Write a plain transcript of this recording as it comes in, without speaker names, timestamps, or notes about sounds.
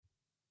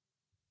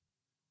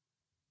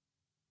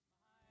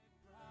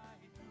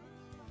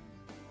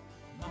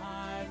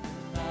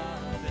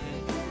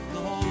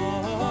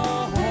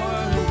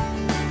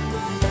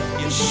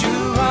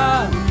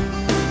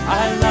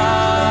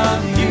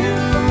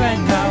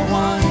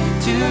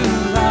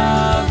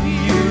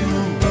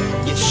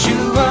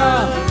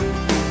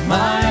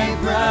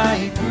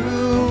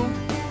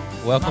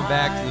Welcome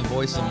back to the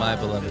Voice of My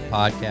Beloved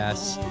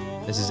podcast.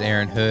 This is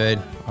Aaron Hood,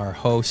 our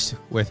host,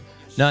 with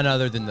none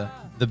other than the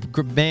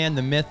man,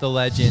 the myth, the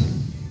legend,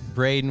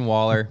 Braden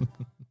Waller.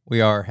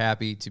 We are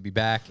happy to be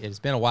back. It's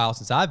been a while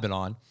since I've been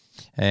on,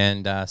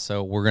 and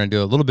so we're going to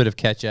do a little bit of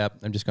catch-up.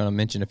 I'm just going to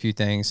mention a few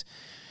things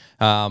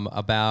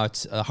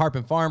about a Harp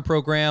and Farm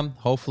program.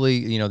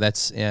 Hopefully,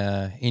 that's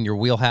in your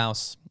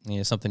wheelhouse,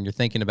 something you're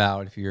thinking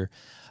about. If you're,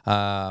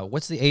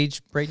 what's the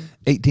age, Braden?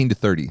 18 to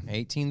 30.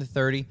 18 to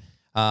 30.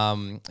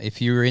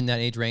 If you're in that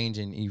age range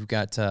and you've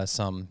got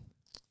some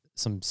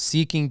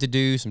seeking to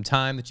do, some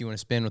time that you want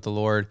to spend with the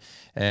Lord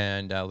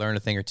and learn a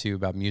thing or two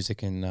about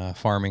music and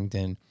farming,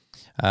 then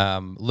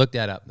look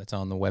that up. That's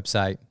on the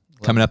website.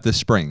 Coming up this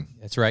spring.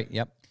 That's right.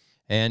 Yep.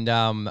 And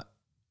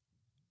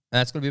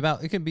that's going to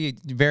be it could be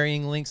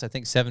varying lengths. I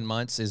think 7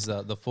 months is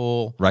the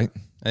full. Right.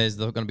 Is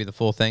going to be the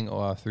full thing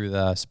through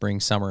the spring,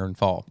 summer, and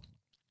fall.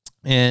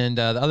 And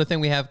the other thing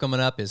we have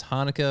coming up is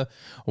Hanukkah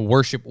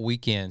Worship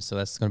Weekend. So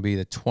that's going to be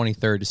the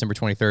 23rd, December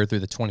 23rd through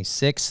the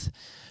 26th.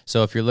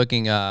 So if you're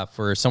looking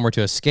for somewhere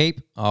to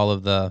escape all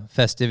of the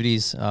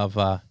festivities of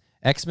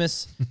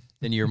Xmas,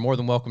 then you're more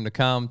than welcome to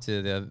come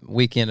to the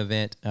weekend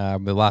event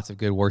with lots of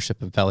good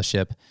worship and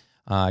fellowship.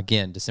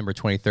 Again, December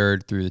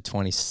 23rd through the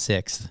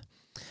 26th.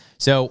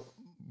 So,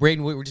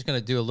 Braden, we're just going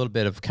to do a little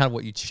bit of kind of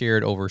what you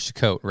shared over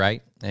Sukkot,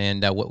 right?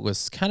 And what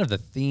was kind of the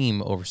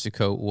theme over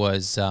Sukkot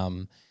was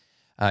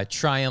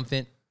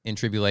triumphant in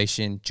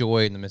tribulation,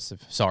 joy in the midst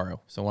of sorrow.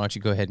 So why don't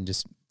you go ahead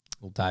and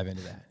we'll dive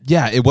into that.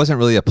 Yeah, it wasn't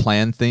really a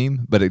planned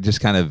theme, but it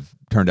just kind of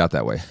turned out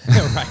that way.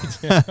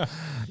 Right.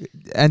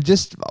 And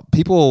just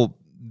people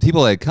that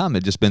had come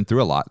had just been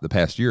through a lot the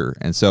past year.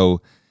 And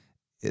so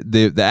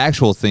the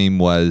actual theme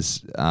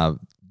was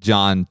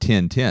John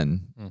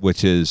 10:10,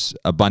 which is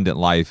abundant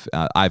life.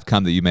 I've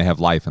come that you may have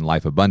life and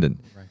life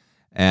abundant. Right.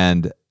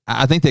 And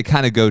I think they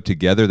kind of go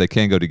together. They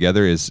can go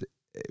together. Is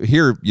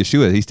here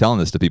Yeshua, he's telling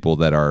this to people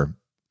that are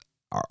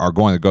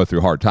going to go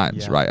through hard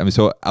times, right? I mean,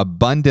 so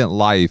abundant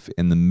life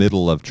in the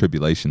middle of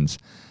tribulations.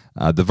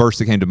 The verse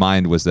that came to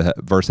mind was the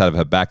verse out of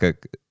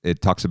Habakkuk. It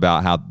talks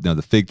about how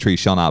the fig tree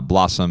shall not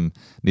blossom,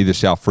 neither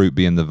shall fruit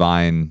be in the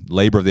vine.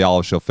 Labor of the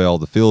olive shall fail,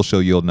 the field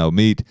shall yield no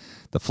meat.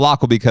 The flock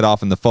will be cut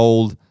off in the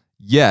fold,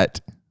 yet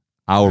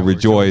I will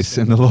rejoice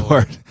in the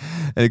Lord.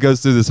 And it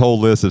goes through this whole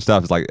list of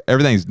stuff. It's like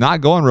everything's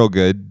not going real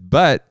good,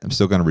 but I'm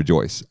still going to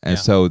rejoice. And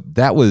so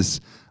that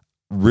was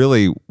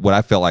really what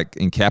I felt like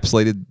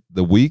encapsulated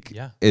the week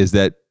is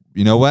that,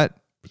 you know what?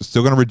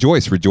 Still going to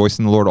rejoice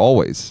in the Lord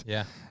always.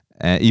 Yeah.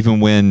 And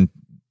even when,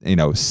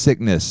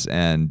 sickness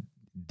and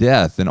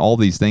death and all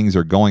these things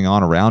are going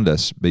on around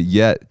us, but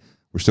yet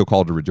we're still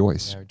called to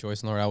rejoice. Yeah,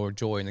 rejoice in the Lord. I will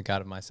joy in the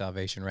God of my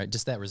salvation, right?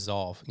 Just that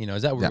resolve.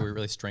 Is that where we're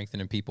really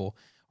strengthening people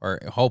or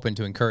hoping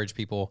to encourage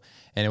people?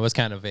 And it was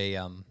kind of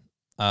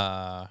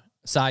a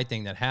side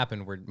thing that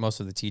happened where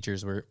most of the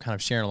teachers were kind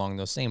of sharing along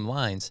those same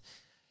lines.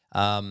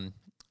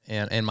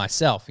 And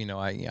myself,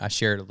 I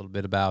shared a little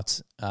bit about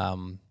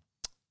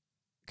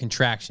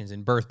contractions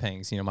and birth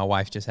pangs. My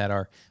wife just had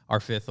our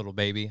fifth little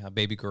baby, a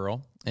baby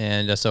girl.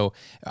 And so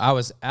I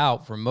was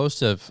out for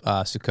most of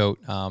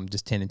Sukkot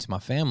just tending to my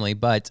family.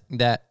 But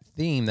that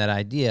theme, that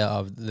idea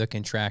of the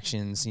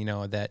contractions,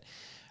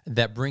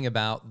 that bring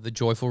about the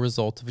joyful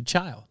result of a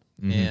child.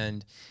 Mm-hmm.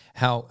 And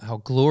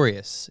how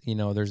glorious,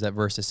 there's that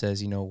verse that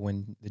says,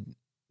 when the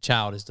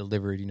child is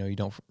delivered, you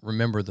don't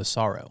remember the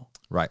sorrow.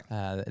 Right.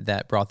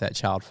 That brought that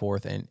child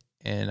forth.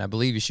 And I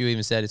believe Yeshua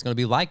even said it's going to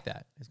be like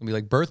that. It's going to be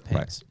like birth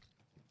pangs.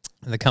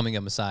 Right. And the coming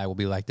of Messiah will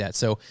be like that.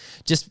 So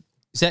just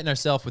setting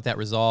ourselves with that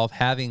resolve,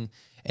 having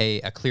a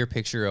clear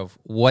picture of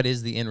what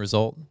is the end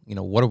result.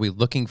 What are we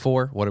looking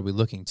for? What are we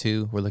looking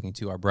to? We're looking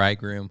to our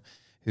bridegroom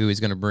who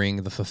is going to bring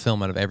the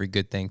fulfillment of every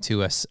good thing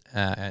to us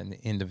at the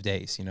end of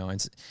days,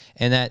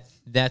 and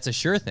that's a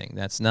sure thing.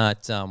 That's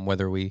not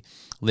whether we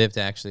lived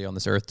actually on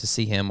this earth to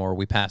see him or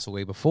we pass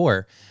away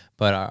before,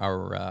 but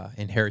our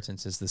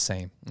inheritance is the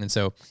same. And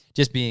so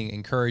just being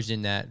encouraged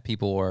in that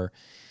people are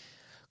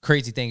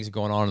crazy things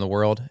going on in the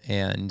world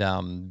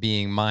and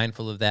being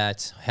mindful of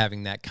that,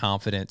 having that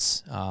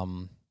confidence,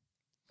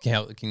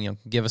 can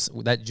give us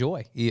that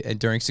joy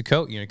during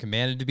Sukkot.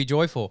 Commanded to be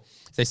joyful.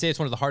 They say it's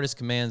one of the hardest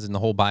commands in the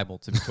whole Bible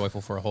to be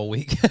joyful for a whole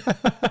week.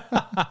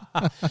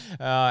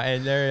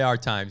 And there are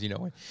times,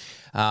 when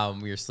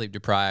you're sleep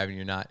deprived and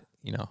you're not,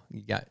 you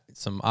got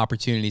some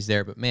opportunities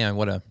there. But man,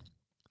 what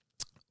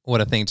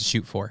a thing to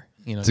shoot for.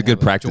 It's a good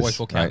practice.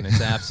 Joyful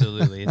countenance, right?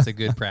 Absolutely. It's a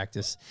good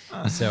practice.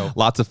 So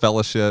lots of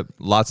fellowship,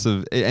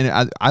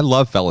 and I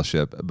love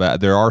fellowship,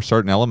 but there are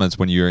certain elements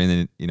when you're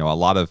in, a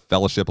lot of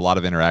fellowship, a lot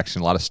of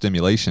interaction, a lot of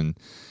stimulation.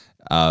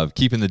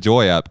 Keeping the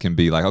joy up can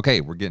be like, okay,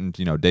 we're getting,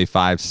 day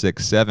 5,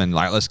 6, 7.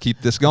 Like, let's keep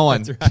this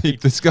going. That's right.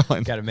 Keep this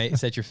going. Got to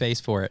set your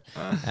face for it.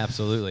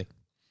 Absolutely.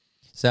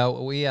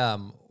 So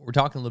we're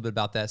talking a little bit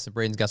about that. So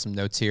Braden's got some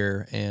notes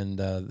here, and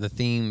the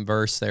theme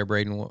verse there,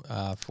 Braden,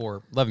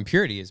 for love and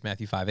purity is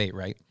Matthew 5:8,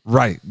 right?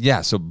 Right.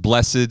 Yeah. So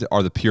blessed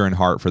are the pure in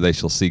heart, for they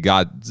shall see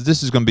God.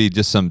 This is going to be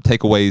just some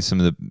takeaways, some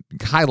of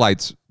the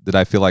highlights that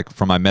I feel like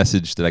from my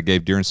message that I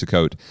gave during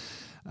Sukkot.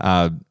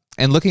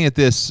 and looking at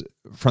this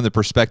from the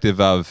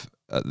perspective of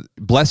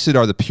blessed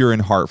are the pure in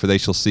heart, for they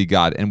shall see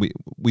God. And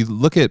we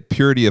look at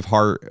purity of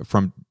heart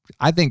from,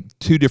 I think,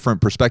 two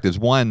different perspectives.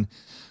 One,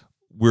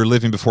 we're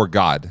living before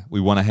God.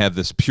 We want to have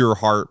this pure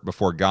heart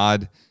before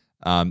God.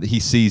 He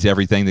sees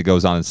everything that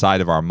goes on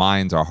inside of our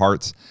minds, our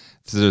hearts.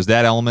 So there's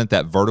that element,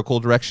 that vertical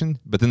direction,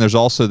 but then there's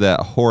also that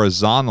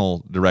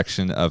horizontal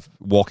direction of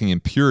walking in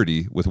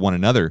purity with one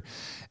another.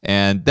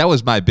 And that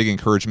was my big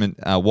encouragement,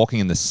 walking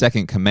in the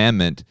second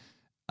commandment,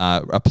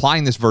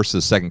 applying this verse to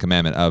the second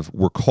commandment of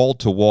we're called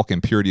to walk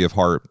in purity of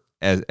heart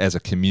as a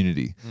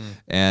community.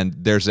 And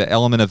there's an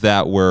element of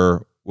that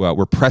where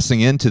we're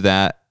pressing into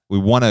that. We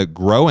want to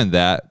grow in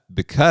that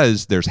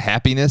because there's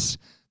happiness.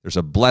 There's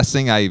a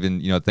blessing. I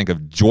even think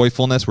of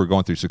joyfulness. We're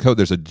going through Sukkot.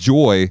 There's a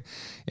joy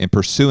in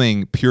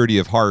pursuing purity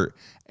of heart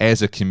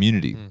as a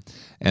community.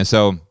 And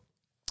so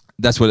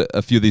that's what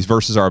a few of these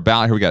verses are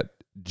about. Here we got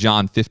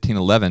John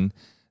 15:11.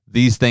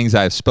 These things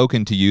I have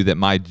spoken to you, that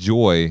my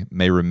joy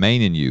may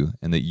remain in you,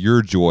 and that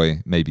your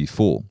joy may be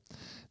full.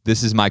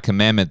 This is my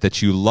commandment,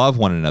 that you love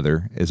one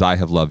another as I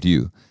have loved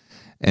you.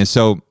 And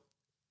so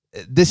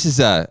this is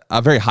a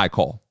very high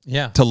call.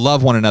 Yeah. To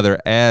love one another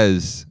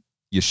as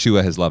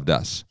Yeshua has loved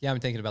us. Yeah, I'm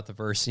thinking about the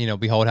verse,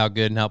 behold how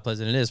good and how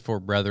pleasant it is for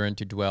brethren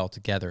to dwell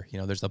together.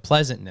 There's a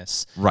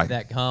pleasantness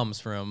that comes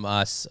from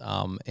us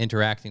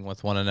interacting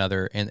with one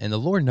another. And the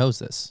Lord knows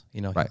this.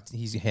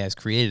 He has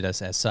created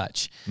us as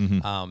such.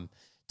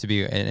 To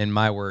be, in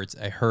my words,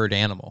 a herd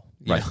animal,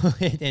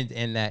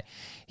 and that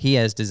he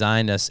has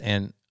designed us,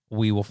 and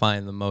we will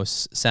find the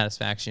most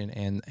satisfaction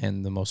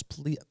and the most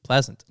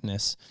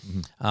pleasantness,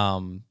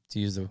 to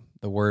use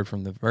the word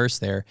from the verse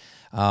there,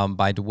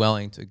 by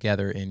dwelling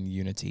together in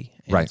unity.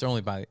 And it's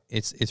only by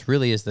it's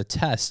really is the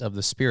test of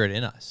the Spirit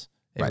in us.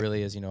 It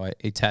really is,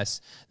 a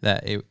test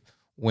that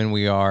when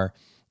we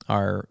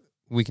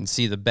we can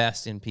see the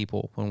best in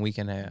people, when we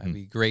can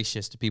be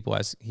gracious to people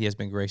as He has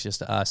been gracious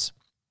to us.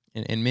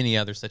 And many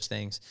other such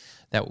things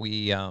that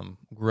we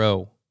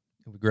grow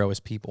as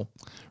people.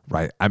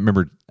 Right. I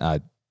remember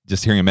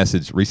just hearing a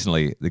message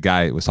recently. The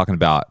guy was talking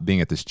about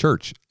being at this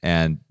church,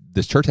 and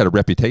this church had a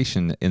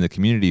reputation in the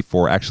community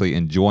for actually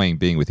enjoying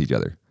being with each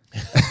other.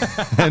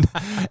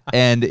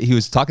 and he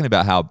was talking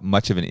about how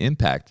much of an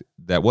impact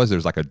that was.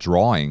 There's like a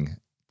drawing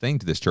thing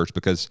to this church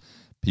because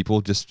people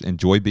just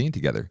enjoy being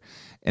together.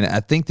 And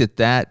I think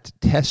that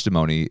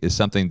testimony is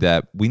something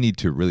that we need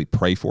to really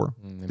pray for.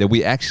 That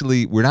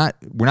we're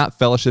not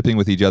fellowshipping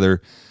with each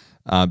other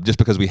just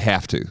because we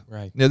have to.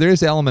 Right. There is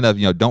the element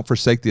of don't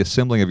forsake the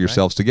assembling of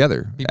yourselves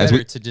together. Be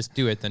better to just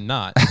do it than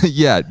not.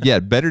 yeah,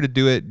 better to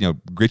do it.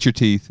 Grit your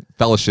teeth,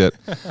 fellowship.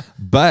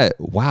 But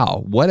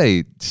wow, what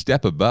a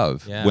step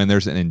above when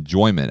there's an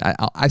enjoyment.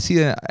 I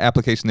see an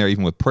application there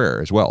even with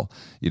prayer as well.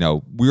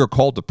 We are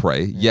called to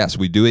pray. Yes,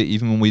 we do it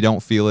even when we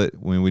don't feel it,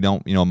 when we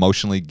don't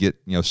emotionally get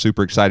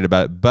super excited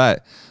about it.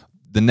 But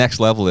the next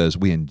level is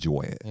we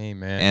enjoy it.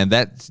 Amen. And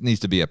that needs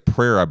to be a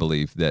prayer, I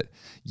believe, that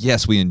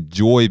yes, we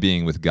enjoy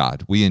being with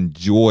God. We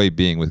enjoy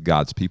being with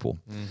God's people.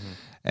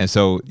 And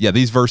so,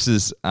 these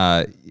verses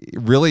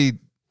really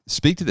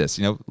speak to this,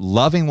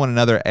 loving one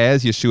another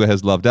as Yeshua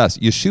has loved us.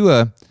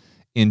 Yeshua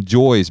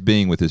enjoys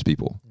being with his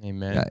people.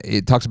 Amen.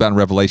 It talks about in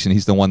Revelation,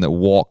 he's the one that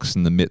walks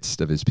in the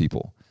midst of his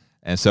people.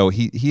 And so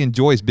he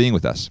enjoys being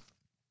with us.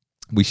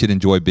 We should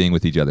enjoy being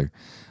with each other.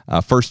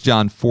 1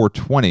 John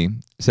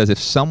 4:20 says, if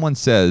someone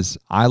says,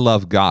 I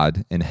love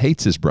God, and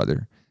hates his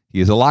brother, he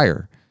is a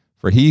liar.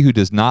 For he who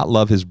does not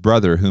love his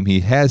brother whom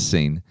he has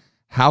seen,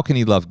 how can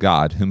he love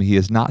God whom he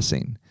has not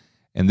seen?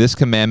 And this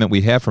commandment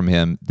we have from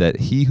him,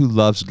 that he who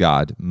loves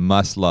God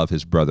must love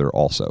his brother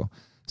also.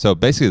 So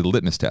basically the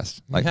litmus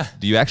test.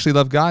 Do you actually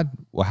love God?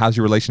 Well, how's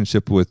your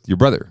relationship with your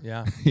brother?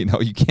 Yeah.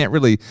 You can't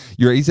really,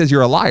 he says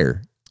you're a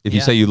liar if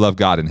you say you love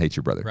God and hate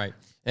your brother. Right.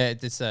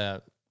 It's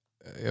a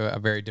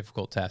very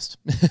difficult test.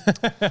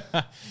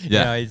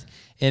 Yeah.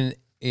 And it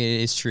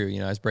is true,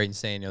 as Braden's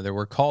saying, that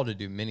we're called to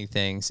do many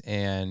things,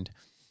 and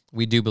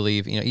we do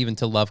believe, even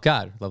to love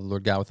God, love the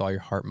Lord God with all your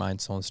heart, mind,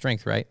 soul, and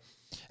strength, right?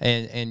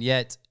 And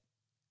yet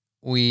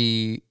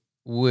we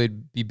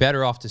would be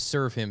better off to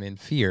serve him in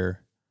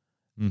fear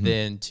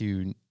than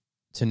to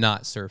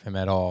not serve him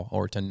at all,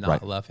 or to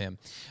not love him.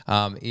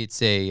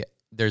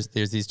 There's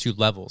these two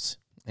levels.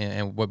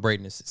 And what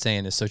Braden is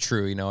saying is so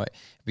true.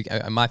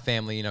 My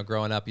family,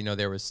 growing up,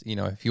 there was,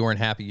 if you weren't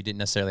happy, you didn't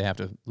necessarily have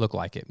to look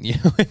like it.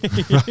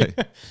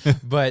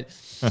 But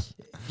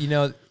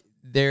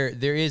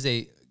there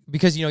is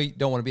because you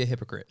don't want to be a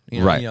hypocrite.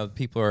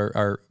 People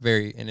are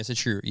very, and it's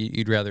true.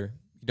 You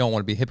don't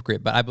want to be a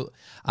hypocrite. But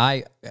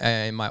I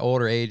in my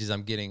older age, as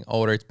I'm getting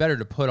older, it's better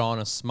to put on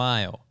a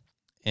smile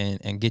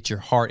and get your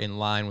heart in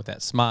line with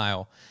that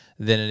smile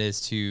than it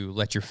is to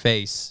let your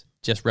face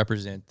just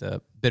represent the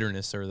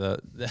bitterness or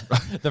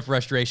the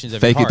frustrations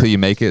of fake your it till you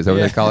make it. Is that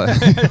what they call it?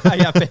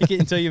 Fake it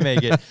until you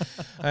make it.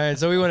 And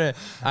so we want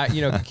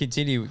to,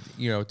 continue,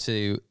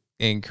 to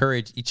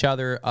encourage each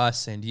other,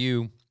 us and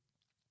you,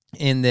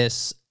 in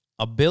this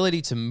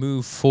ability to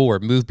move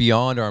forward, move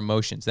beyond our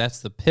emotions.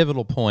 That's the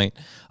pivotal point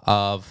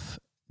of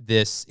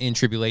this in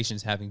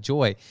tribulations having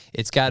joy.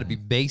 It's got to be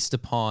based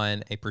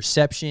upon a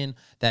perception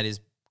that is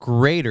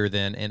greater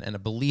than, and a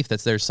belief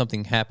that there's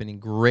something happening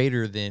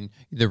greater than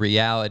the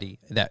reality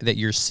that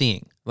you're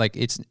seeing. Like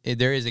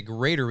there is a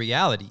greater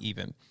reality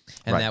even,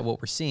 and that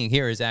what we're seeing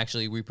here is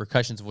actually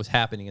repercussions of what's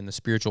happening in the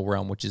spiritual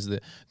realm, which is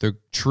the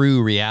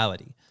true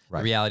reality,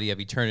 the reality of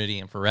eternity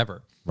and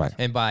forever. Right.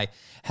 And by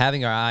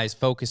having our eyes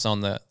focus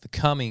on the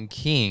coming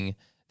King,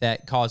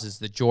 that causes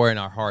the joy in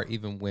our heart,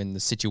 even when the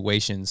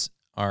situations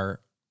are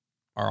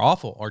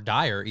awful or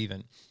dire,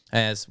 even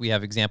as we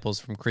have examples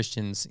from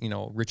Christians,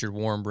 Richard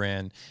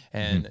Warrenbrand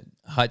and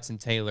Hudson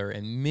Taylor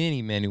and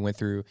many men who went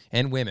through,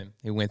 and women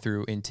who went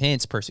through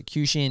intense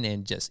persecution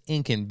and just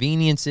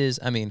inconveniences.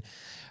 I mean,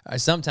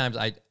 sometimes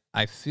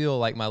I feel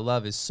like my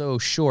love is so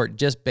short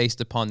just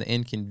based upon the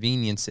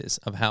inconveniences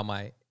of how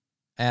my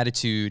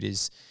attitude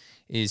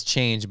is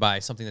changed by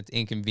something that's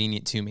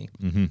inconvenient to me.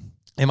 Mm-hmm.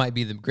 It might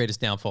be the greatest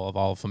downfall of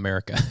all of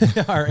America,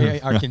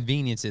 our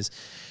conveniences.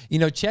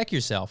 Check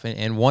yourself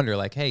and wonder,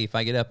 like, hey, if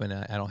I get up and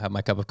I don't have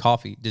my cup of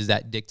coffee, does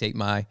that dictate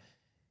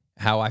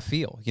how I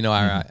feel?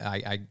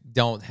 I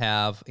don't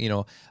have,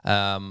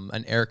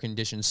 an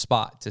air-conditioned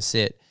spot to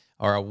sit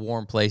or a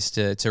warm place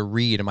to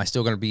read. Am I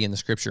still going to be in the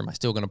scripture? Am I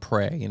still going to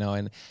pray?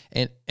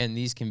 And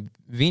these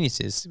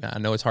conveniences, I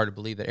know it's hard to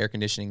believe that air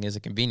conditioning is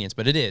a convenience,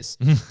 but it is.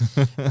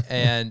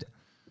 And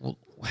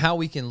how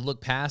we can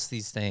look past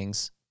these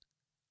things.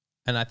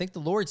 And I think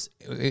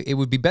it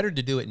would be better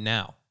to do it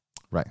now.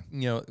 Right.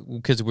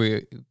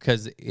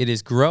 Because it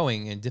is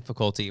growing in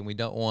difficulty, and we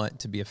don't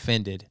want to be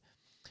offended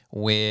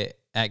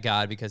at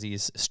God because He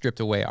has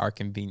stripped away our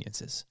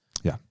conveniences.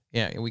 Yeah.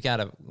 Yeah. We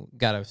gotta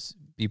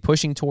be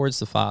pushing towards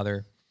the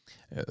Father,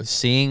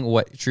 seeing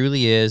what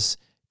truly is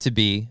to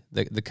be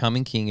the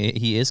coming King.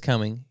 He is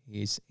coming.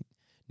 He's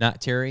not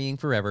tarrying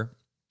forever,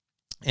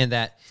 and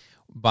that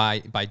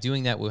by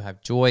doing that, we'll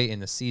have joy in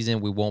the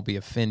season. We won't be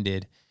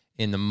offended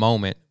in the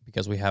moment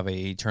because we have an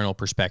eternal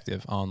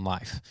perspective on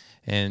life.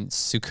 And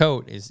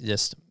Sukkot is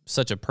just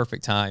such a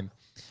perfect time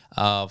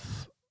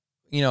of,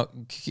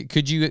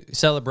 could you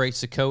celebrate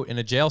Sukkot in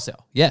a jail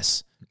cell?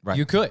 Yes,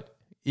 you could.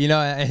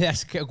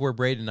 That's where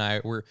Braden and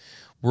I,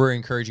 we're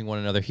encouraging one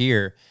another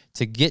here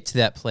to get to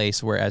that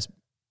place where, as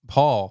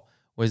Paul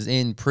was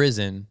in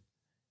prison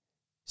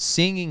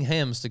singing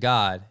hymns to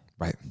God,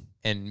 right,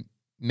 and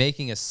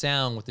making a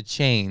sound with the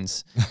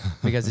chains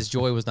because his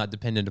joy was not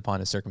dependent upon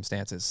his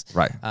circumstances.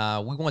 Right.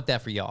 We want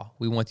that for y'all.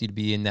 We want you to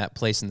be in that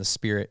place in the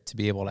Spirit, to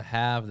be able to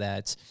have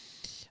that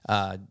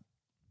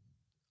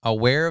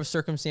aware of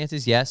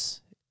circumstances, yes,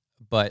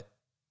 but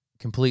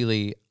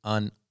completely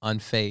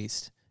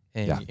unfazed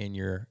in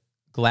your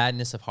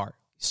gladness of heart.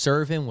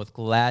 Serve Him with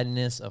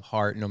gladness of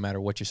heart no matter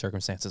what your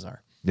circumstances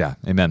are. Yeah,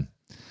 amen.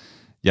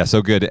 Yeah,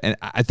 so good. And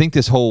I think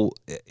this whole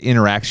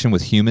interaction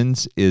with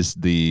humans is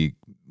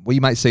you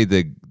might say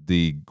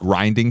the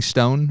grinding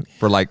stone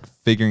for like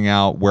figuring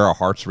out where our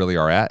hearts really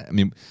are at. I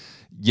mean,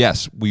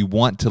 yes, we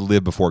want to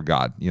live before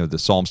God. The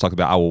Psalms talk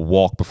about, I will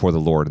walk before the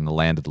Lord in the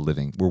land of the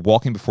living. We're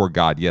walking before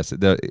God. Yes,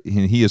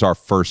 He is our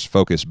first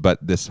focus,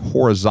 but this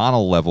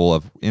horizontal level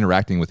of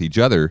interacting with each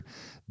other,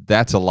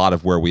 that's a lot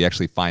of where we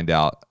actually find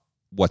out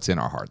what's in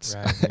our hearts.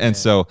 Right, and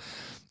so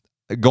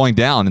going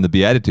down in the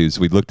Beatitudes,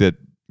 we looked at,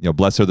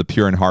 blessed are the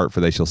pure in heart, for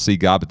they shall see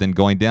God. But then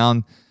going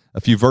down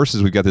a few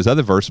verses, we've got this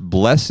other verse,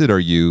 blessed are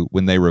you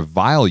when they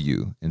revile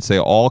you and say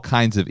all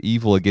kinds of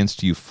evil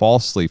against you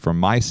falsely for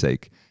my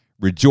sake.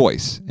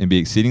 Rejoice and be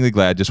exceedingly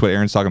glad, just what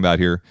Aaron's talking about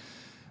here,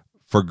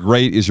 for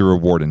great is your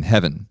reward in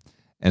heaven.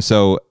 And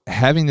so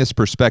having this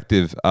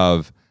perspective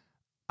of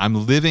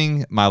I'm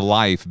living my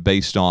life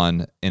based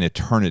on an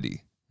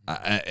eternity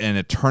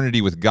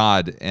with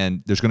God,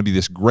 and there's going to be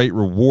this great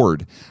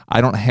reward. I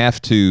don't have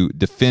to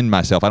defend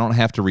myself. I don't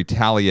have to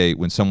retaliate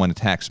when someone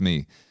attacks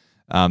me.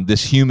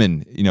 This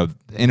human,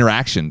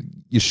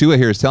 interaction. Yeshua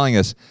here is telling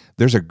us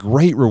there's a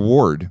great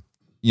reward.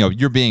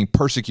 You're being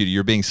persecuted,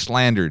 you're being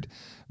slandered,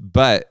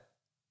 but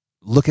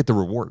look at the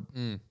reward.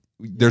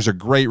 There's a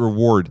great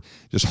reward.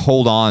 Just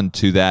hold on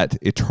to that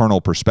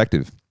eternal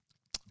perspective.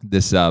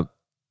 This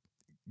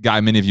guy,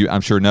 many of you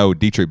I'm sure know,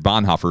 Dietrich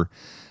Bonhoeffer,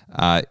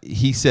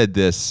 he said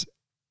this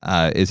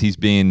as he's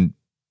being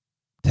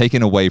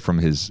taken away from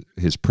his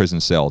prison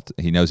cell.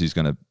 He knows he's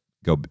going to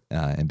go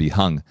and be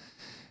hung.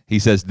 He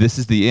says, this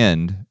is the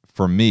end,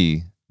 for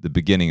me, the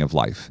beginning of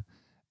life.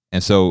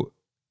 And so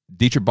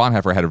Dietrich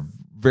Bonhoeffer had a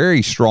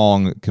very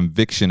strong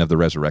conviction of the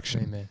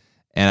resurrection. Amen.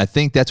 And I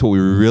think that's what we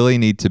really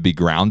need to be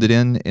grounded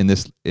in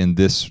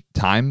this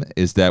time,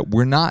 is that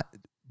we're not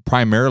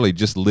primarily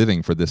just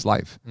living for this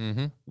life.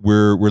 Mm-hmm.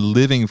 We're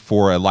living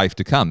for a life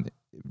to come.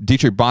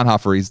 Dietrich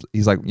Bonhoeffer,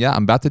 he's like,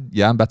 I'm about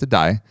to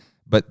die,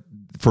 but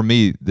for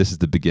me, this is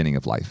the beginning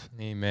of life.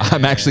 Amen.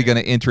 I'm actually going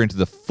to enter into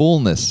the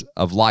fullness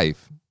of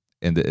life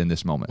in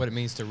this moment. What it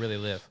means to really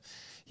live.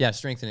 Yeah,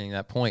 strengthening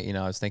that point,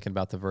 I was thinking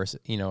about the verse,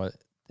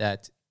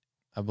 that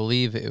I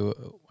believe,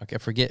 I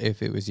forget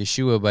if it was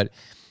Yeshua, but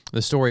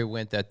the story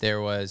went that there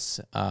was,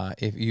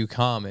 if you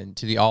come and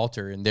to the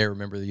altar and there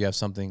remember that you have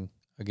something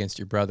against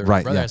your brother, right,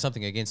 your brother has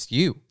something against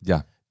you.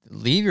 Yeah.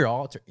 leave your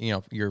altar,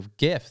 your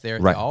gift there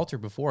at the altar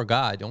before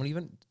God. Don't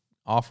even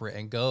offer it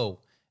and go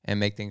and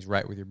make things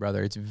right with your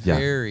brother. It's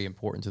very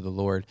important to the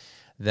Lord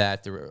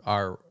that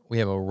we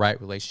have a right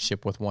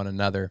relationship with one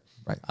another.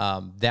 Right.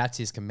 That's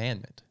His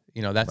commandment.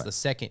 That's the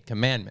second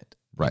commandment.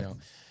 Right.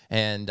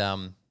 And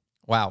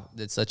wow,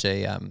 it's such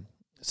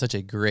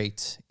a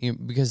great,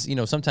 because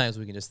sometimes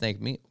we can just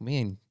think me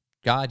and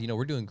God,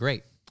 we're doing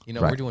great.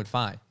 We're doing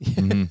fine.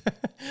 Mm-hmm.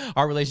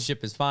 Our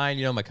relationship is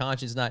fine. My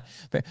conscience is not,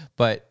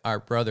 but our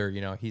brother,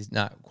 he's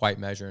not quite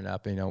measuring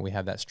up. We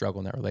have that struggle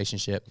in that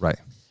relationship. Right.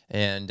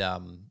 And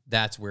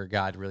that's where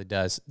God really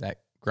does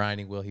that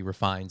grinding wheel. He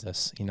refines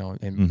us,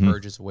 and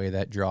purges away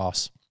that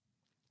dross.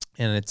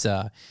 And it's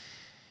a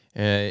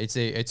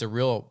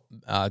real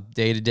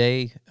day to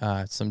day.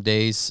 Some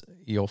days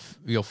you'll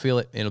feel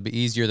it. It'll be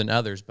easier than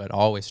others, but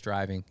always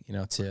striving,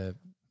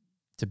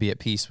 to be at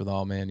peace with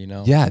all men,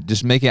 Yeah,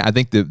 just I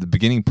think the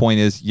beginning point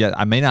is,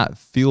 I may not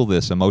feel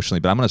this emotionally,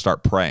 but I'm going to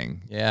start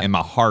praying. Yeah. And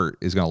my heart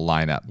is going to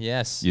line up.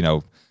 Yes.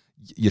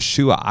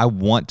 Yeshua, I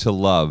want to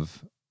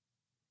love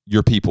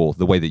your people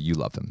the way that you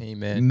love them.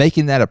 Amen.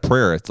 Making that a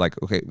prayer, it's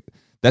like, okay,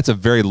 that's a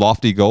very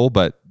lofty goal,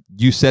 but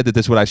you said that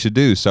this is what I should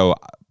do, so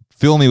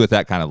fill me with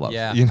that kind of love.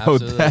 Yeah,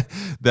 absolutely.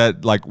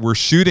 that like we're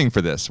shooting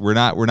for this. We're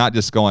not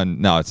just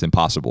going, no, it's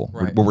impossible.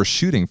 Right. But we're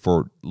shooting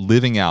for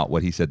living out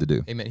what He said to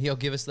do. Amen. He'll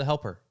give us the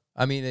helper.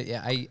 I mean,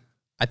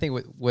 I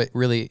think what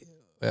really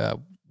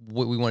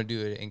what we want to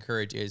do to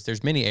encourage is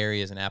there's many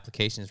areas and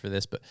applications for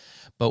this,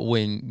 but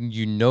when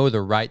you know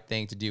the right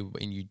thing to do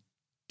and you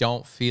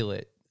don't feel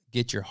it,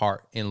 get your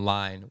heart in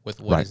line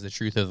with what is the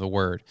truth of the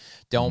Word.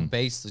 Don't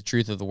base the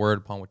truth of the Word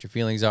upon what your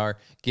feelings are.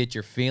 Get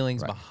your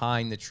feelings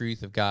behind the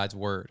truth of God's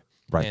Word,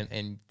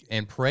 and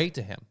pray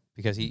to Him,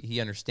 because He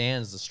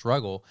understands the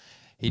struggle.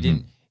 He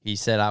didn't. He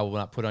said, I will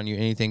not put on you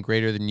anything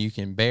greater than you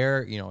can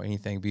bear,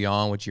 anything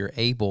beyond what you're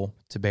able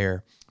to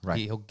bear. Right.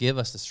 He'll give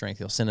us the strength.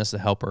 He'll send us the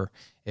helper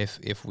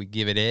if we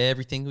give it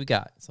everything we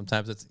got.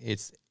 Sometimes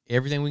it's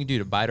everything we can do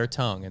to bite our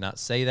tongue and not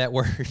say that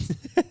word.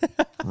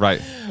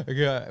 Right.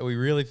 We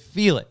really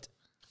feel it.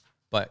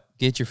 But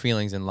get your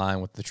feelings in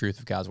line with the truth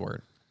of God's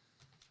Word.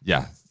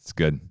 Yeah, it's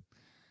good.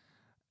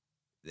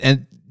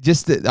 And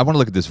I want to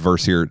look at this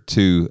verse here,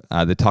 too,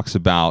 that talks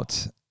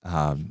about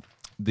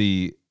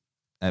Matthew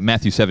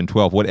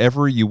 7:12,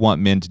 whatever you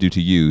want men to do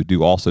to you,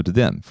 do also to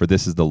them, for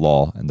this is the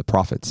law and the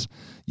prophets.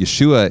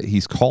 Yeshua,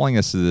 He's calling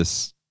us to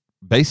this,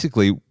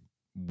 basically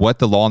what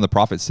the law and the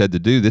prophets said to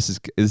do. This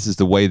is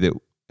the way that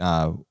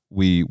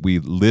we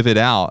live it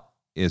out,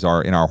 is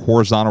in our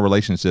horizontal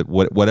relationship.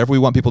 Whatever we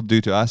want people to do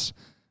to us,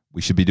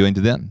 we should be doing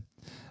to them.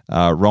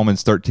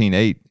 Romans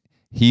 13:8,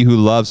 he who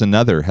loves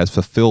another has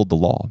fulfilled the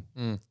law.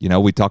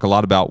 We talk a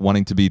lot about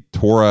wanting to be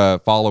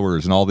Torah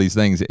followers and all these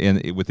things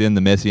within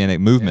the Messianic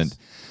movement.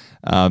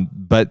 Yes.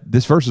 But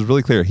this verse is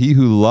really clear. He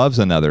who loves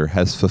another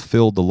has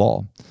fulfilled the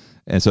law.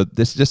 And so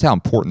this is just how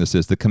important this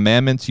is. The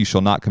commandments, you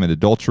shall not commit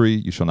adultery,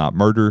 you shall not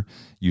murder,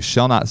 you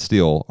shall not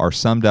steal, are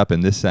summed up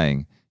in this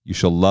saying, you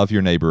shall love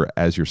your neighbor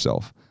as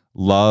yourself.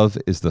 Love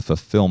is the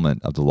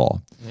fulfillment of the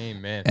law.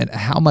 Amen. And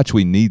how much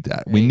we need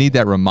that. Amen. We need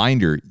that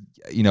reminder,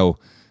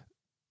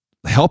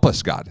 help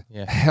us, God.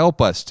 Yeah.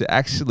 Help us to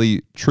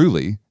actually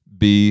truly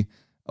be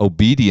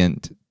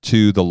obedient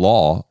to the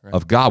law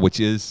of God, which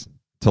is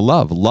to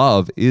love.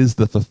 Love is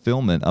the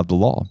fulfillment of the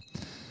law.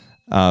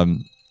 So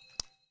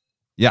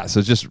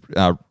it's just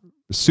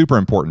super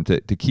important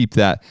to keep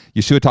that.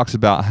 Yeshua talks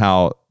about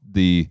how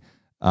the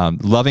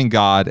loving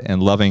God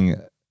and loving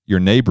your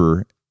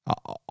neighbor,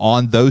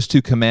 on those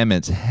two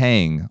commandments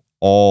hang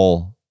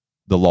all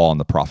the law and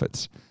the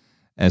prophets.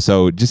 And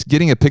so just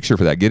getting a picture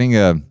for that, getting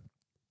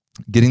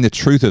the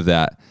truth of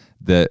that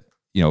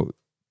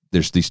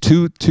there's these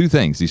two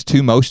things, these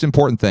two most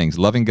important things,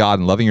 loving God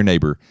and loving your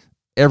neighbor.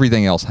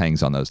 Everything else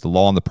hangs on those. The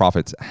law and the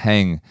prophets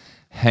hang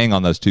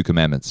on those two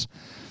commandments.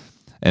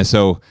 And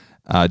so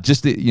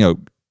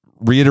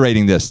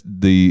reiterating this,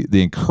 the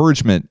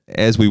encouragement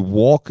as we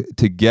walk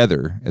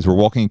together, as we're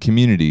walking in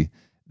community,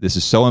 this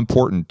is so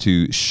important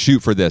to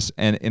shoot for this.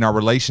 And in our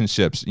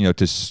relationships,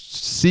 to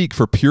seek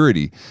for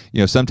purity.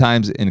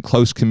 Sometimes in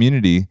close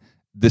community,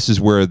 this is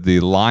where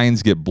the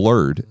lines get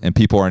blurred and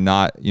people are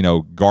not,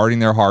 guarding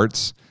their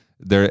hearts.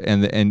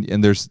 And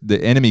there's the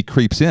enemy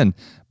creeps in.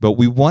 But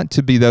we want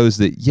to be those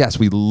that, yes,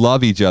 we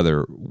love each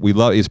other. We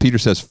love, as Peter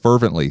says,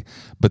 fervently.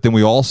 But then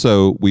we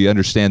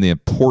understand the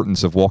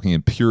importance of walking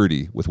in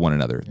purity with one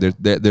another. Yeah.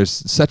 There's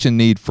such a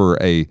need for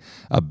a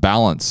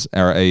balance,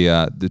 or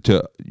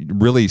to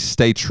really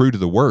stay true to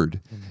the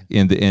Word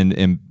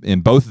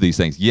in both of these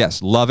things.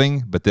 Yes,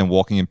 loving, but then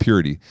walking in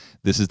purity.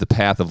 This is the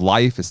path of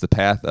life. It's the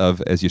path of,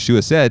 as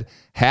Yeshua said,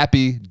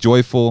 happy,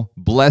 joyful,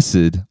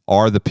 blessed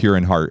are the pure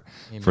in heart,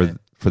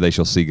 for they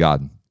shall see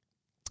God.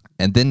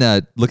 And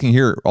then looking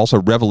here,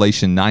 also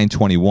Revelation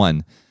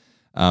 9:21.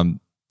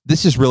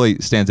 This just really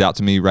stands out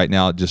to me right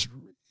now.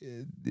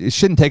 It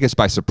shouldn't take us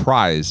by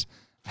surprise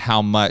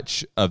how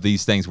much of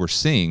these things we're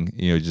seeing.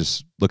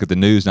 Just look at the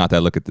news. Not that I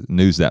look at the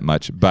news that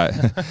much, but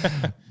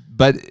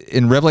But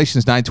in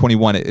Revelations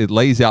 9:21, it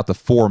lays out the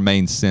four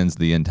main sins of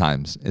the end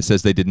times. It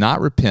says they did not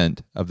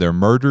repent of their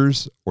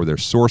murders or their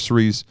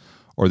sorceries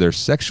or their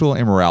sexual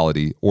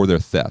immorality or their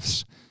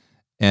thefts.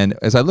 And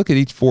as I look at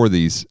each four of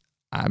these,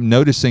 I'm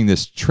noticing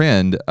this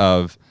trend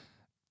of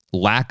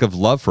lack of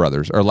love for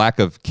others or lack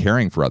of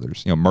caring for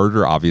others.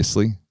 Murder,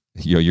 obviously.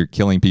 You're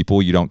killing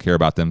people. You don't care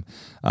about them.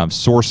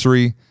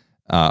 Sorcery,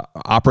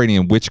 operating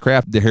in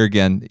witchcraft. Here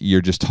again,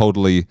 you're just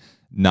totally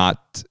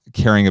not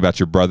caring about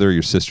your brother,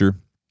 your sister.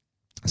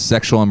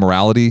 Sexual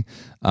immorality,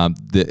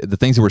 the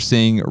things that we're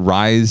seeing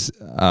rise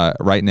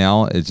right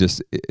now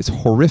it's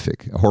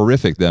horrific.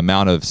 The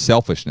amount of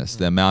selfishness,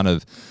 the amount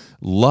of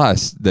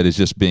lust that is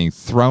just being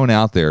thrown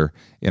out there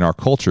in our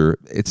culture.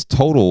 It's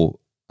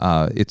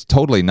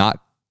totally not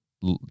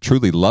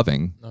truly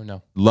loving. Oh,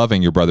 no.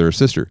 Loving your brother or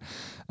sister.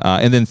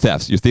 And then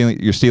thefts.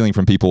 You're stealing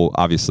from people.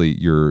 Obviously,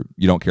 you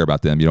don't care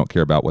about them. You don't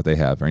care about what they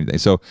have or anything.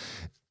 So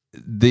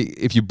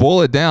if you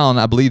boil it down,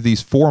 I believe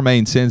these four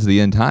main sins of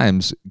the end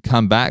times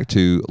come back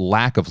to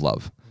lack of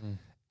love.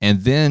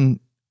 And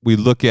then we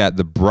look at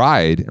the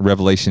bride in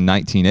Revelation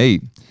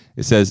 19:8.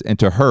 It says, "And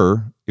to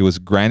her it was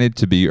granted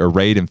to be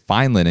arrayed in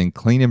fine linen,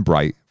 clean and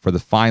bright, for the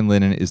fine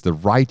linen is the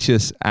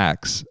righteous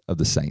acts of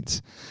the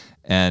saints."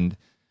 And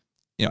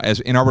as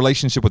in our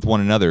relationship with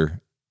one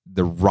another,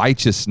 the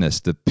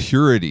righteousness, the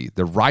purity,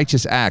 the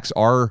righteous acts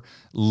are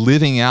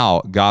living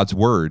out God's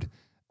word.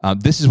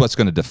 This is what's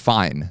going to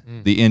define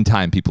the end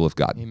time people of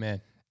God.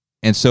 Amen.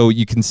 And so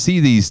you can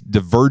see these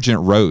divergent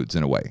roads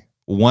in a way.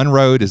 One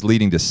road is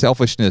leading to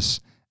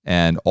selfishness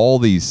and all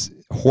these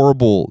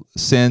horrible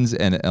sins,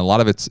 and a lot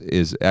of it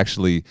is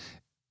actually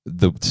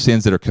the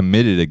sins that are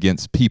committed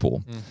against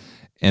people.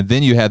 And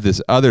then you have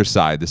this other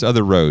side, this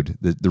other road,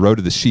 the road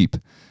of the sheep,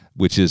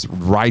 which is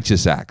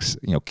righteous acts,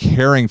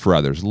 caring for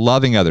others,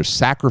 loving others,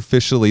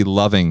 sacrificially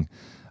loving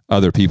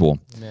other people.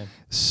 Amen.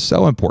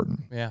 So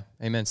important. Yeah.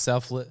 Amen.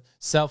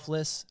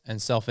 Selfless and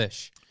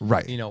selfish.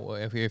 Right.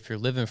 If you're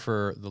living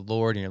for the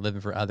Lord and you're living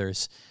for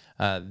others,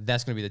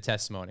 that's going to be the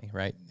testimony,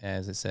 right?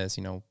 As it says,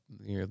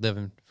 you're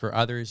living for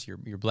others,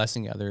 you're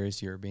blessing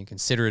others, you're being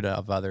considerate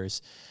of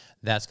others.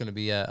 That's going to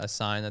be a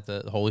sign that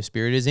the Holy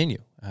Spirit is in you,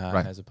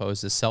 right. As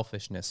opposed to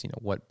selfishness.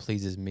 What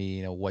pleases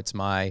me, what's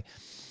my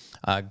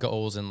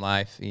goals in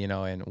life,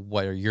 and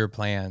what are your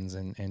plans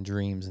and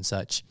dreams and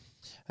such.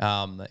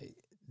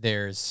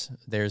 There's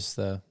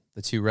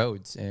the two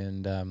roads,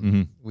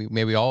 and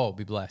we all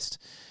be blessed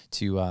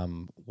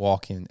to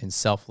walk in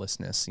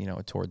selflessness,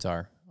 towards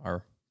our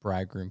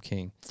bridegroom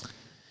King.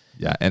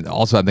 Yeah, and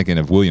also I'm thinking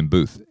of William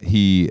Booth.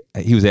 He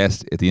was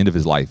asked at the end of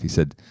his life. He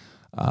said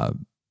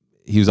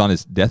he was on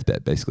his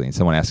deathbed basically, and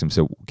someone asked him,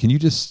 "So can you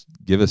just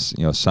give us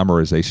a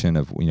summarization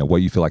of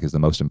what you feel like is the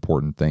most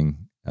important thing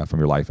from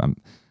your life?"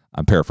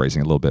 I'm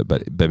paraphrasing a little bit,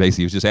 but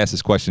basically he was just asked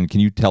this question: "Can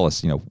you tell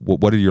us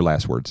what are your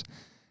last words?"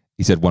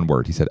 He said one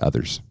word. He said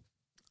others.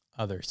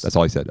 Others. That's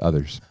all he said,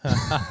 others.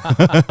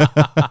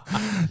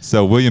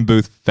 So William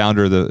Booth,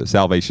 founder of the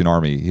Salvation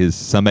Army, his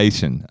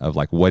summation of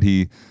what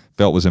he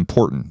felt was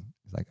important,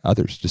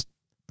 others, just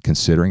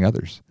considering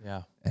others.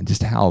 Yeah. And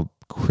just how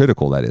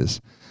critical that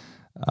is.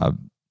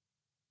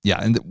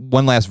 And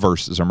one last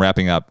verse as I'm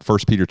wrapping up, 1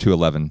 Peter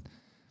 2:11,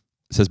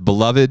 says,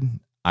 "Beloved,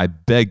 I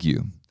beg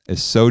you,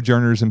 as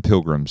sojourners and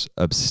pilgrims,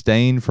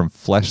 abstain from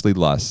fleshly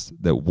lusts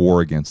that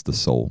war against the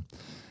soul."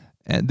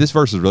 And this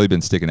verse has really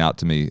been sticking out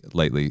to me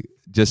lately.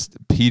 Just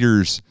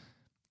Peter's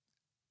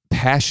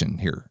passion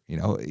here.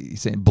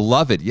 He's saying,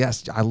 "Beloved,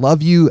 yes, I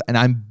love you, and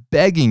I'm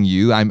begging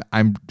you, I'm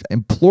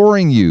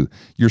imploring you.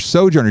 You're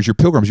sojourners, you're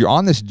pilgrims. You're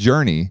on this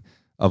journey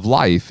of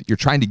life. You're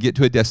trying to get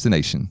to a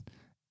destination,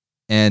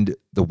 and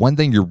the one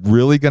thing you're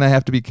really going to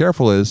have to be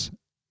careful is,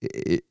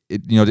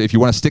 if you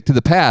want to stick to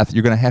the path,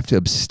 you're going to have to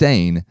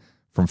abstain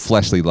from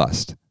fleshly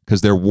lust because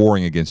they're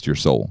warring against your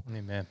soul."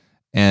 Amen.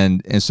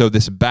 And so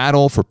this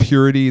battle for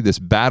purity, this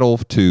battle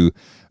to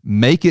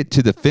make it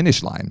to the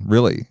finish line,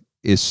 really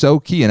is so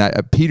key. And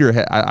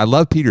I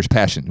love Peter's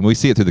passion. And we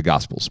see it through the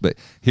Gospels. But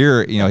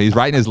here, he's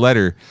writing his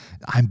letter,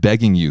 "I'm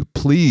begging you,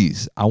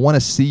 please, I want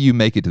to see you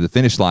make it to the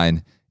finish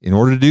line. In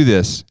order to do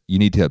this, you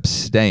need to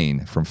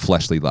abstain from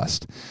fleshly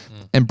lust."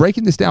 And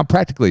breaking this down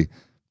practically,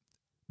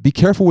 be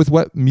careful with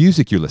what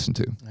music you listen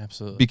to.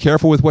 Absolutely. Be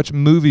careful with what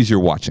movies you're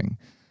watching.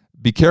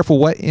 Be careful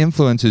what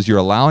influences you're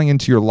allowing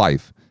into your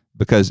life.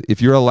 Because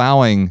if you're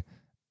allowing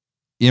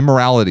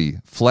immorality,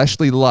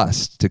 fleshly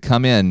lust to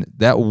come in,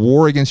 that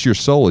war against your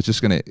soul is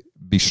just going to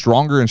be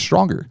stronger and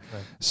stronger.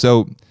 Right.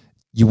 So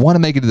you want to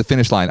make it to the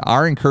finish line.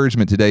 Our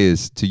encouragement today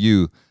is to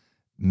you,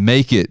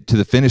 make it to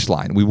the finish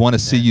line. We want to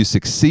see you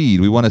succeed.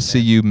 We want to see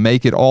you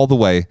make it all the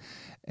way.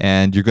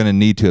 And you're going to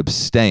need to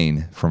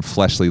abstain from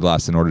fleshly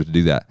lust in order to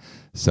do that.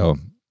 So,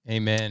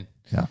 amen.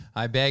 Yeah.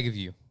 I beg of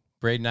you.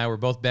 Braden and I were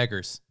both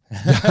beggars.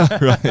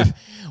 Right.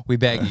 We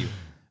beg you.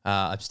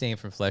 Abstain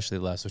from fleshly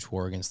lusts, which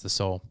war against the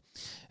soul.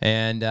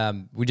 And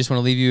we just want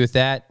to leave you with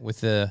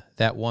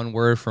that one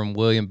word from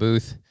William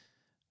Booth,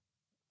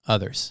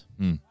 others.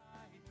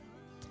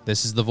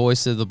 This is the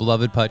Voice of the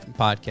Beloved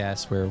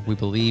podcast, where we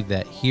believe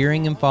that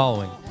hearing and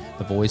following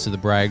The voice of the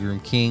bridegroom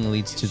king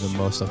leads to the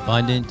most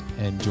abundant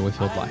and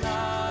joy-filled life.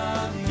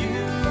 You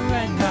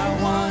and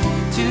I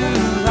want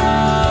to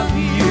love.